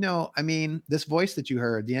I mean, this voice that you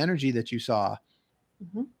heard, the energy that you saw,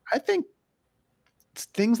 Mhm. I think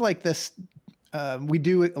things like this, we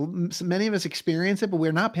do, many of us experience it, but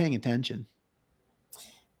we're not paying attention.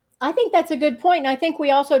 I think that's a good point. And I think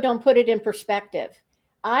we also don't put it in perspective.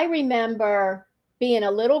 I remember being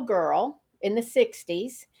a little girl in the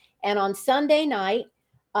 60s, and on Sunday night,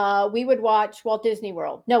 we would watch Walt Disney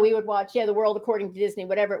World. No, we would watch, The World According to Disney,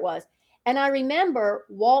 whatever it was. And I remember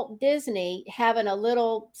Walt Disney having a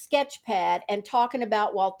little sketch pad and talking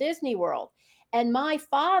about Walt Disney World. And my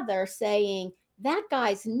father saying, that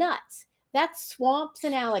guy's nuts. That's swamps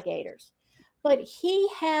and alligators. But he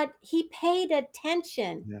paid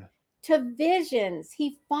attention Yeah. to visions.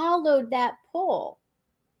 He followed that pull.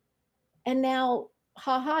 And now,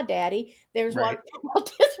 haha, daddy, there's Right.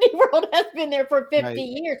 Walt Disney World has been there for 50 Right.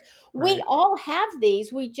 years. We Right. all have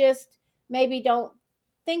these. We just maybe don't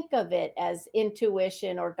think of it as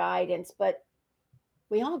intuition or guidance, but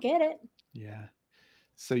we all get it. Yeah.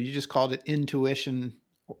 So you just called it intuition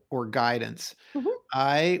or guidance. Mhm,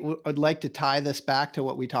 Would like to tie this back to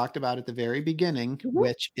what we talked about at the very beginning, mhm,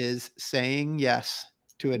 which is saying yes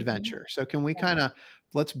to mhm. adventure. So can we Yeah. kind of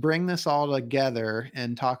let's bring this all together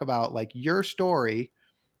and talk about like your story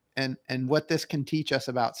and what this can teach us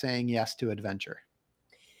about saying yes to adventure.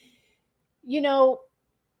 You know,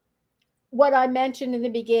 what I mentioned in the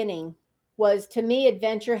beginning was, to me,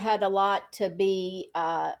 adventure had a lot to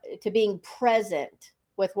being present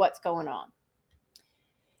with what's going on.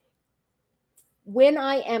 When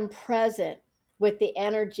I am present with the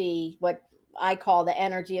energy, what I call the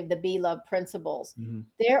energy of the Be Love principles, Mhm.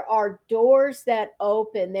 there are doors that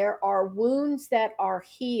open, there are wounds that are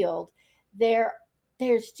healed,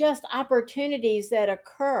 there's just opportunities that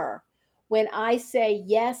occur when I say,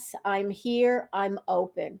 yes, I'm here, I'm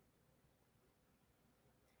open.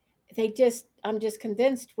 I'm just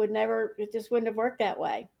convinced it just wouldn't have worked that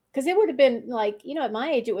way. Because it would have been like, at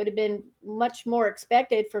my age, it would have been much more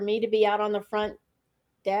expected for me to be out on the front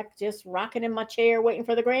deck, just rocking in my chair, waiting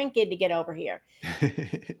for the grandkid to get over here.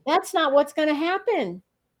 That's not what's going to happen.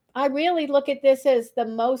 I really look at this as the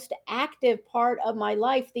most active part of my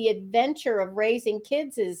life. The adventure of raising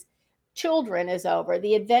children is over.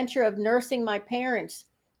 The adventure of nursing my parents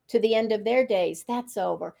to the end of their days, that's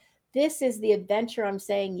over. This is the adventure I'm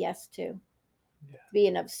saying yes to. Yeah.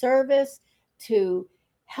 Being of service, to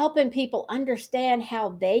helping people understand how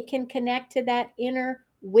they can connect to that inner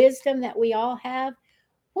wisdom that we all have.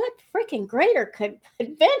 What freaking greater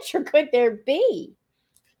adventure could there be?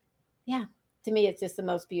 Yeah, to me, it's just the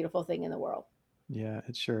most beautiful thing in the world. Yeah,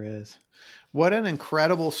 it sure is. What an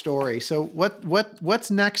incredible story. So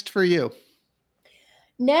what's next for you?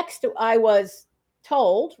 Next, I was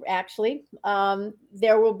told, actually,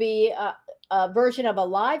 there will be a version of a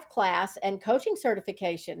live class and coaching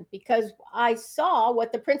certification, because I saw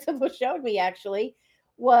what the principal showed me actually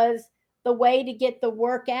was the way to get the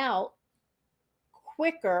work out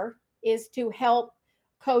quicker is to help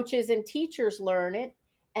coaches and teachers learn it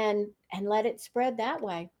and let it spread that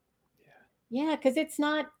way. Yeah, because it's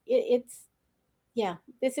not it's yeah,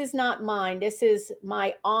 this is not mine. This is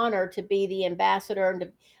my honor to be the ambassador.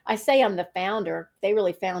 And I say I'm the founder. They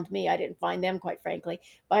really found me. I didn't find them, quite frankly.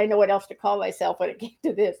 But I know what else to call myself when it came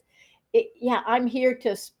to this. Yeah, I'm here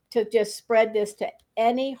to just spread this to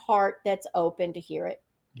any heart that's open to hear it.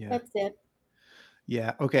 Yeah. That's it.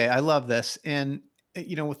 Yeah. Okay. I love this. And,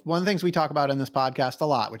 with one of the things we talk about in this podcast a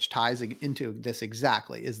lot, which ties into this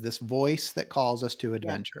exactly, is this voice that calls us to Yeah.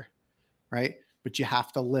 adventure, right? But you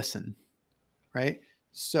have to listen, right?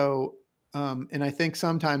 So, and I think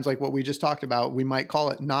sometimes, like what we just talked about, we might call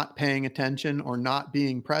it not paying attention or not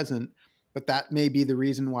being present, but that may be the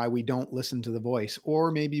reason why we don't listen to the voice, or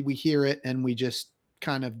maybe we hear it and we just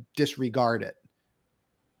kind of disregard it,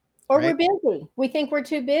 Or we're right? busy. We think we're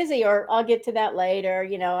too busy, or I'll get to that later.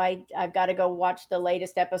 I've got to go watch the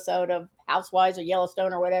latest episode of Housewives or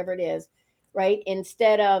Yellowstone or whatever it is, right?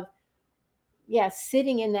 Instead of, yeah,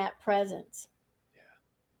 sitting in that presence.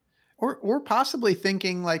 Or possibly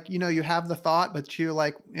thinking like, you have the thought, but you're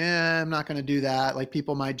like, I'm not going to do that. Like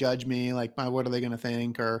people might judge me. Like, what are they going to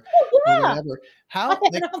think or Yeah. whatever. I How,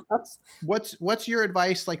 like, had those. what's your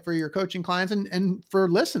advice like for your coaching clients and for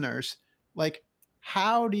listeners? Like,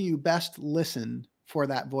 how do you best listen for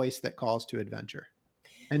that voice that calls to adventure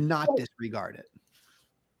and not disregard it?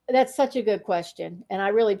 That's such a good question. And I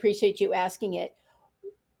really appreciate you asking it.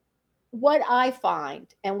 What I find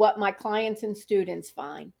and what my clients and students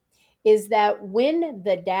find is that when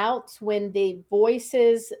the doubts, when the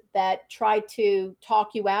voices that try to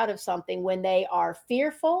talk you out of something, when they are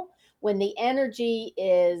fearful, when the energy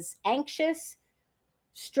is anxious,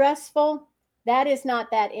 stressful, that is not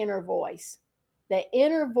that inner voice. The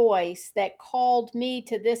inner voice that called me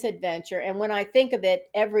to this adventure, and when I think of it,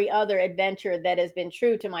 every other adventure that has been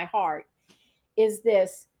true to my heart, is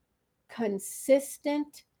this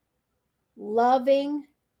consistent, loving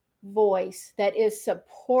voice that is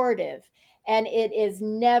supportive, and it is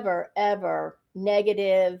never ever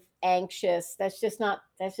negative, anxious. That's just not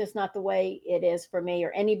the way it is for me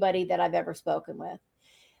or anybody that I've ever spoken with.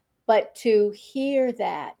 But to hear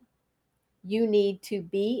that, you need to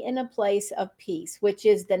be in a place of peace, which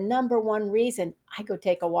is the number one reason I go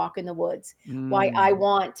take a walk in the woods. Why I Mm,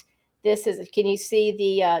 want this is, can you see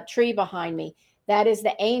the tree behind me? That is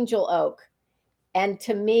the angel oak. And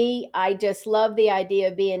to me, I just love the idea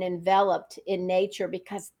of being enveloped in nature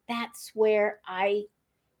because that's where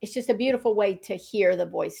it's just a beautiful way to hear the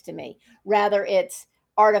voice to me, rather it's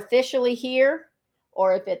artificially here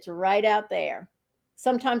or if it's right out there.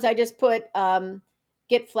 Sometimes I just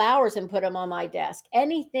get flowers and put them on my desk.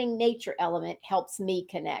 Anything nature element helps me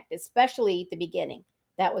connect, especially at the beginning.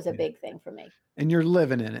 That was a yeah. big thing for me. And you're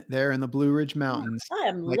living in it there in the Blue Ridge Yeah, Mountains. I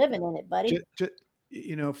am Like, living in it, buddy.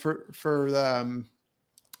 for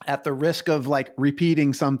at the risk of like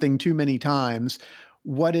repeating something too many times,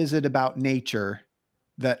 what is it about nature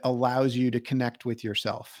that allows you to connect with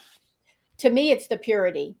yourself? To me, it's the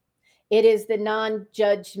purity. It is the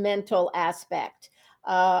non-judgmental aspect.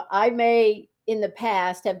 I may in the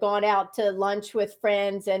past have gone out to lunch with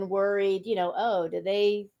friends and worried, oh, do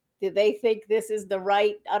they think this is the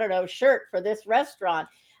right, I don't know, shirt for this restaurant?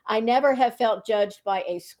 I never have felt judged by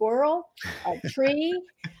a squirrel, a tree.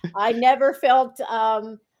 I never felt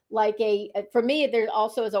like for me there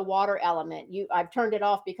also is a water element. I've turned it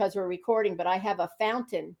off because we're recording, but I have a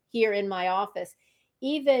fountain here in my office.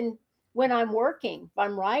 Even when I'm working, if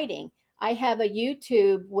I'm writing, I have a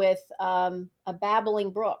YouTube with a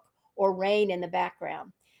babbling brook or rain in the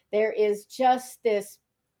background. There is just this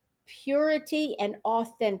purity and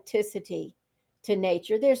authenticity to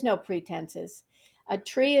nature. There's no pretenses. A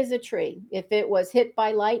tree is a tree. If it was hit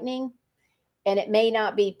by lightning, and it may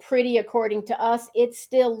not be pretty according to us, it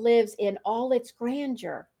still lives in all its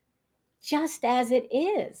grandeur, just as it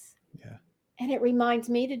is. Yeah. And it reminds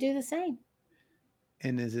me to do the same.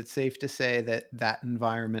 And is it safe to say that that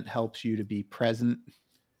environment helps you to be present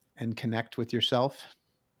and connect with yourself?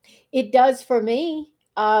 It does for me.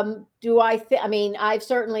 Do I mean, I've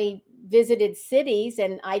certainly visited cities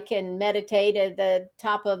and I can meditate at the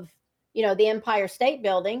top of, the Empire State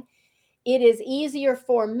Building. It is easier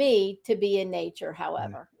for me to be in nature, Yeah.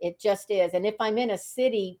 however. It just is. And if I'm in a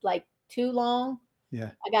city like too long,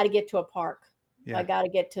 Yeah. I got to get to a park. I Yeah. got to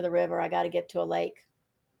get to the river. I got to get to a lake.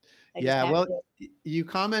 I just Yeah. have Well, to. you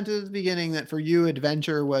commented at the beginning that for you,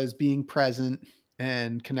 adventure was being present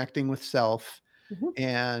and connecting with self. Mhm.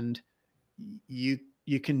 And you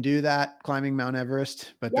can do that climbing Mount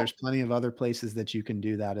Everest, but Yep. there's plenty of other places that you can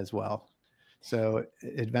do that as well. So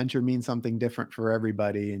adventure means something different for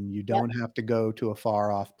everybody, and you Yep. don't have to go to a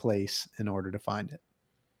far off place in order to find it.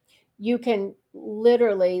 You can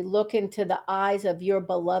literally look into the eyes of your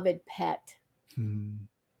beloved pet. Hmm.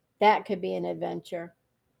 That could be an adventure.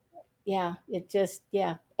 Yeah, it just,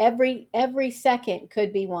 yeah. Every second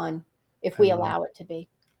could be one if I we love allow it to be.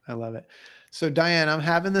 I love it. So Diane, I'm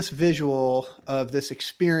having this visual of this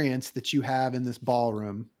experience that you have in this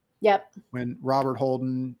ballroom Yep. when Robert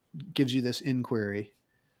Holden gives you this inquiry.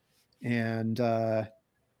 And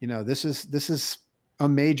this is a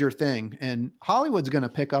major thing. And Hollywood's going to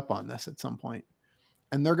pick up on this at some point.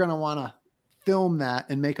 And they're going to want to film that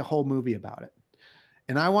and make a whole movie about it.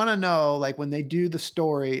 And I want to know, like, when they do the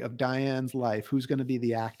story of Diane's life, who's going to be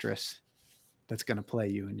the actress that's going to play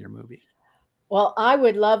you in your movie? Well, I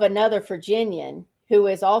would love another Virginian who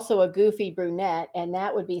is also a goofy brunette, and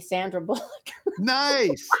that would be Sandra Bullock.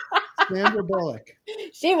 Nice. Sandra Bullock.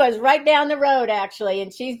 She was right down the road, actually,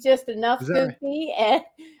 and she's just enough Is that right? goofy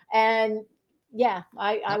and yeah,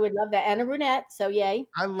 I would love that. And a brunette, so yay.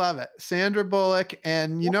 I love it. Sandra Bullock.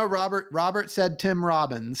 And Yep. Robert said Tim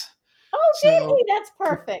Robbins. Oh, did So, he? That's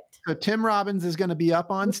perfect. so Tim Robbins is going to be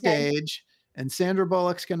up on Okay. stage, and Sandra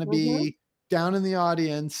Bullock's going to Mm-hmm. be down in the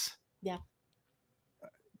audience Yeah.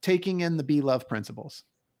 taking in the Be Love principles.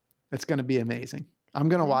 It's going to be amazing. I'm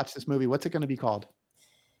going to Yeah. watch this movie. What's it going to be called?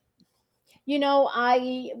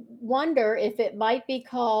 I wonder if it might be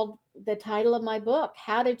called the title of my book,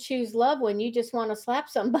 How to Choose Love When You Just Want to Slap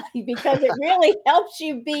Somebody, because it really helps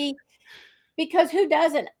you be, because who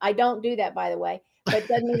doesn't? I don't do that, by the way, but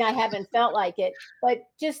doesn't mean I haven't felt like it, but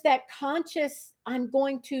just that conscious, I'm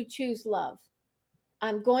going to choose love.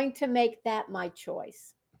 I'm going to make that my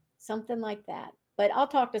choice. Something like that. But I'll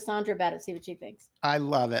talk to Sandra about it, see what she thinks. I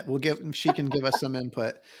love it. She can give us some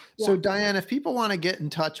input. So Yeah. Diane, if people want to get in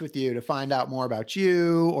touch with you to find out more about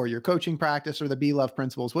you or your coaching practice or the Be Love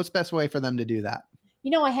principles, what's the best way for them to do that?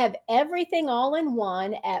 I have everything all in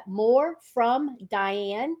one at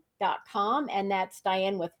morefromdiane.com. And that's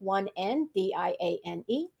Diane with one N, Diane.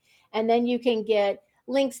 And then you can get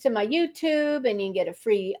links to my YouTube, and you can get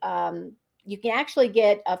you can actually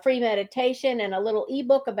get a free meditation and a little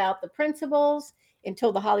ebook about the principles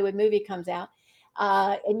until the Hollywood movie comes out.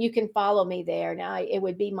 And you can follow me there. Now, it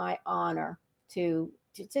would be my honor to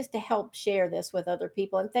just to help share this with other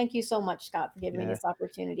people. And thank you so much, Scott, for giving me this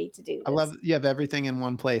opportunity to do this. I love you have everything in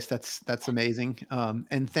one place. That's amazing.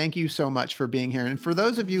 And thank you so much for being here. And for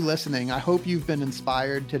those of you listening, I hope you've been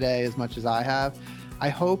inspired today as much as I have. I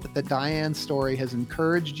hope that Diane's story has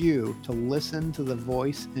encouraged you to listen to the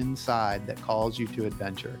voice inside that calls you to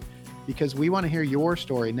adventure, because we want to hear your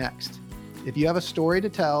story next. If you have a story to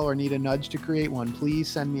tell or need a nudge to create one, please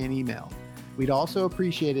send me an email. We'd also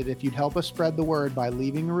appreciate it if you'd help us spread the word by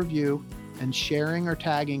leaving a review and sharing or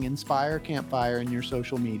tagging Inspire Campfire in your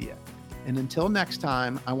social media. And until next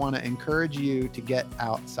time, I want to encourage you to get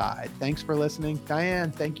outside. Thanks for listening.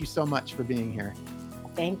 Diane, thank you so much for being here.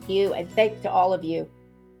 Thank you. And thanks to all of you.